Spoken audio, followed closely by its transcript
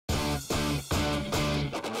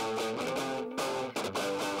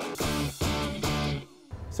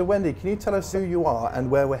So Wendy, can you tell us who you are and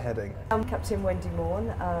where we're heading? I'm Captain Wendy,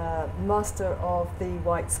 master of the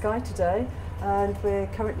Wight Sky today, and we're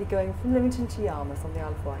currently going from Lymington to Yarmouth on the Isle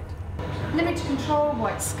of Wight. Limit to control,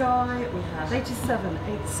 Wight Sky, we have 87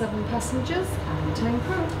 passengers and 10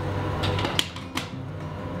 crew.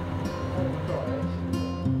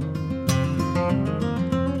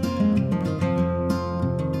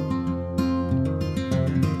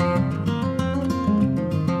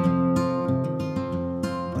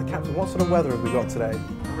 Captain, what sort of weather have we got today?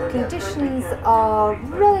 Conditions are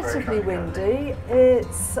relatively windy.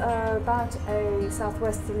 It's about a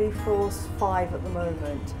southwesterly force 5 at the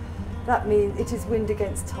moment. That means it is wind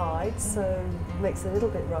against tide, so it makes it a little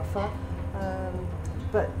bit rougher,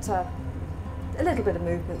 but a little bit of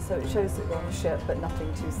movement, so it shows that we're on a ship, but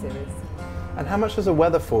nothing too serious. And how much does a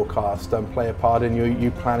weather forecast play a part in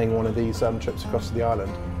you planning one of these trips across the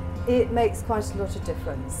island? It makes quite a lot of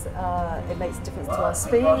difference. It makes a difference to our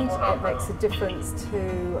speed, it makes a difference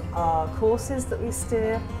to our courses that we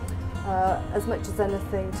steer, as much as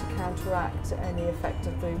anything to counteract any effect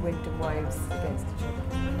of the wind and waves against each other.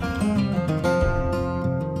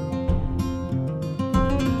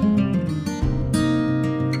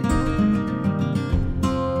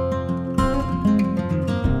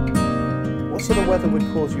 What sort of weather would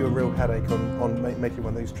cause you a real headache on making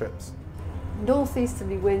one of these trips?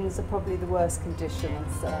 Northeasterly winds are probably the worst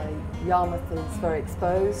conditions. Yarmouth is very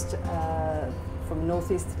exposed from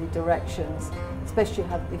northeasterly directions, especially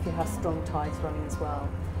if you have strong tides running as well.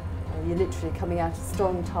 You're literally coming out of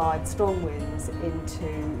strong tides, strong winds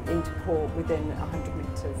into port within 100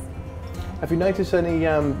 metres. Have you noticed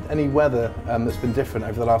any weather that's been different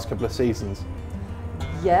over the last couple of seasons?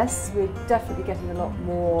 Yes, we're definitely getting a lot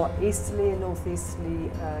more easterly and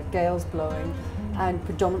northeasterly gales blowing, and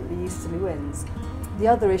predominantly easterly winds. The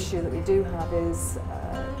other issue that we do have is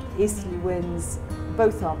easterly winds,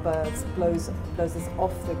 both our berths blows us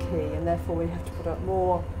off the quay, and therefore we have to put up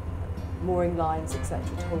more mooring lines, etc.,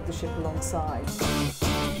 to hold the ship alongside.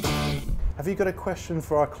 Have you got a question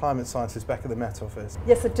for our climate scientists back at the Met Office?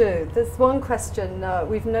 Yes, I do. There's one question.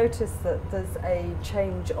 We've noticed that there's a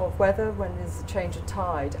change of weather when there's a change of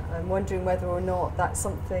tide. I'm wondering whether or not that's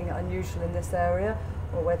something unusual in this area,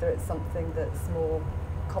 or whether it's something that's more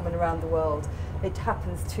common around the world. It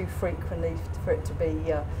happens too frequently for it to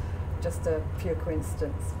be just a pure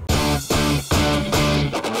coincidence.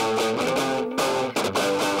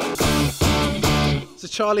 So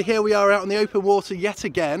Charlie, here we are out on the open water yet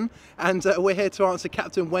again, and we're here to answer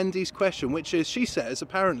Captain Wendy's question, which is, she says,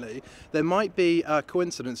 apparently there might be a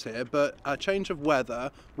coincidence here, but a change of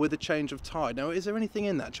weather with a change of tide. Now, is there anything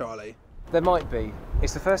in that, Charlie? There might be.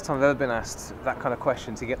 It's the first time I've ever been asked that kind of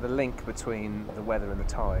question to get the link between the weather and the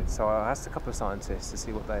tide. So I asked a couple of scientists to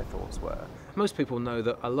see what their thoughts were. Most people know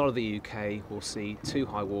that a lot of the UK will see 2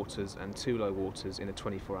 high waters and 2 low waters in a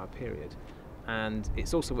 24-hour period. And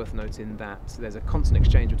it's also worth noting that there's a constant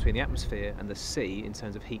exchange between the atmosphere and the sea in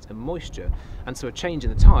terms of heat and moisture. And so a change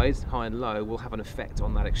in the tide, high and low, will have an effect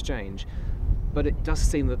on that exchange. But it does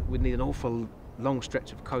seem that we'd need an awful long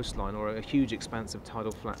stretch of coastline or a huge expanse of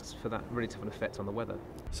tidal flats for that really to have an effect on the weather.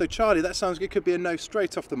 So Charlie, that sounds like it could be a no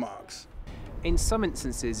straight off the marks. In some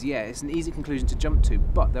instances, yeah, it's an easy conclusion to jump to,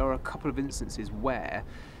 but there are a couple of instances where,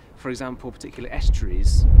 for example, particular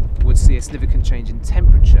estuaries would see a significant change in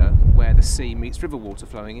temperature where the sea meets river water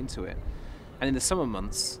flowing into it. And in the summer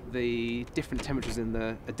months, the different temperatures in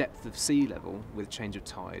the depth of sea level with change of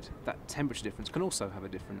tide, that temperature difference can also have a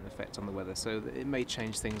different effect on the weather. So it may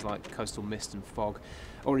change things like coastal mist and fog,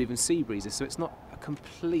 or even sea breezes. So it's not a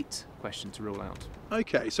complete question to rule out.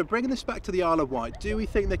 Okay, so bringing this back to the Isle of Wight, do we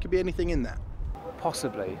think there could be anything in that?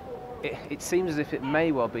 Possibly. It seems as if it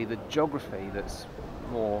may well be the geography that's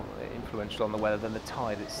more influential on the weather than the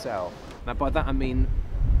tide itself. Now by that I mean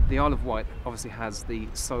the Isle of Wight obviously has the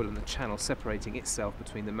Sol and the Channel separating itself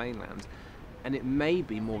between the mainland, and it may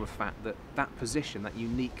be more of a fact that that position, that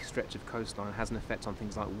unique stretch of coastline, has an effect on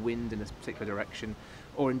things like wind in a particular direction,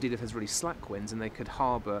 or indeed if there's really slack winds and they could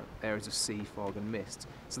harbour areas of sea, fog and mist.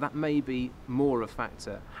 So that may be more of a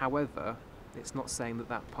factor. However, it's not saying that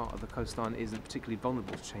that part of the coastline isn't particularly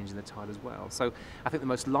vulnerable to changing the tide as well. So I think the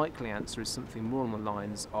most likely answer is something more on the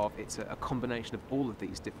lines of it's a combination of all of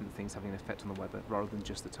these different things having an effect on the weather rather than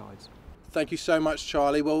just the tides. Thank you so much,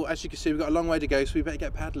 Charlie. Well, as you can see, we've got a long way to go, so we better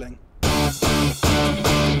get paddling.